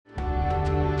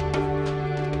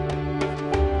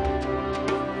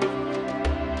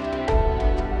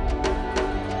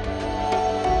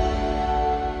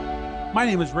My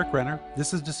name is Rick Renner.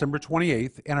 This is December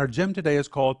 28th, and our gem today is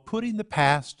called Putting the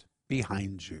Past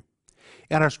Behind You.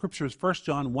 And our scripture is 1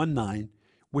 John 1:9,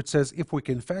 which says, if we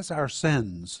confess our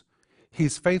sins,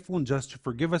 He's faithful and just to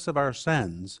forgive us of our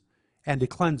sins and to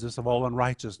cleanse us of all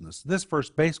unrighteousness. This verse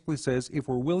basically says if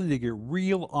we're willing to get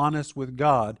real honest with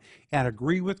God and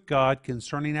agree with God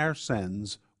concerning our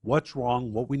sins, what's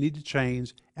wrong, what we need to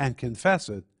change, and confess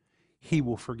it, He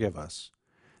will forgive us.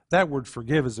 That word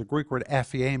forgive is the Greek word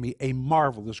aphiemi, a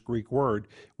marvelous Greek word,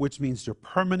 which means to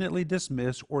permanently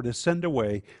dismiss or to send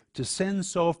away, to send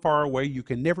so far away you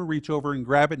can never reach over and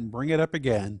grab it and bring it up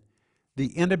again, the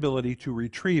inability to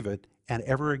retrieve it and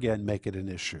ever again make it an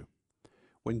issue.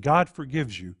 When God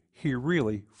forgives you, He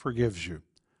really forgives you.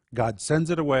 God sends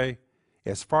it away.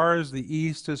 As far as the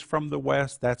east is from the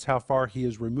west, that's how far He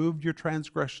has removed your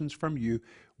transgressions from you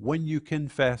when you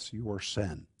confess your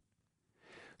sin.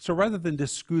 So rather than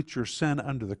just scoot your sin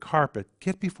under the carpet,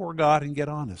 get before God and get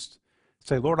honest.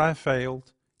 Say, Lord, I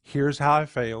failed. Here's how I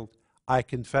failed. I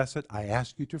confess it. I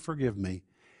ask you to forgive me.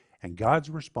 And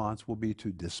God's response will be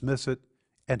to dismiss it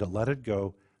and to let it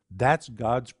go. That's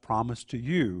God's promise to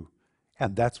you,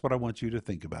 and that's what I want you to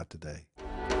think about today.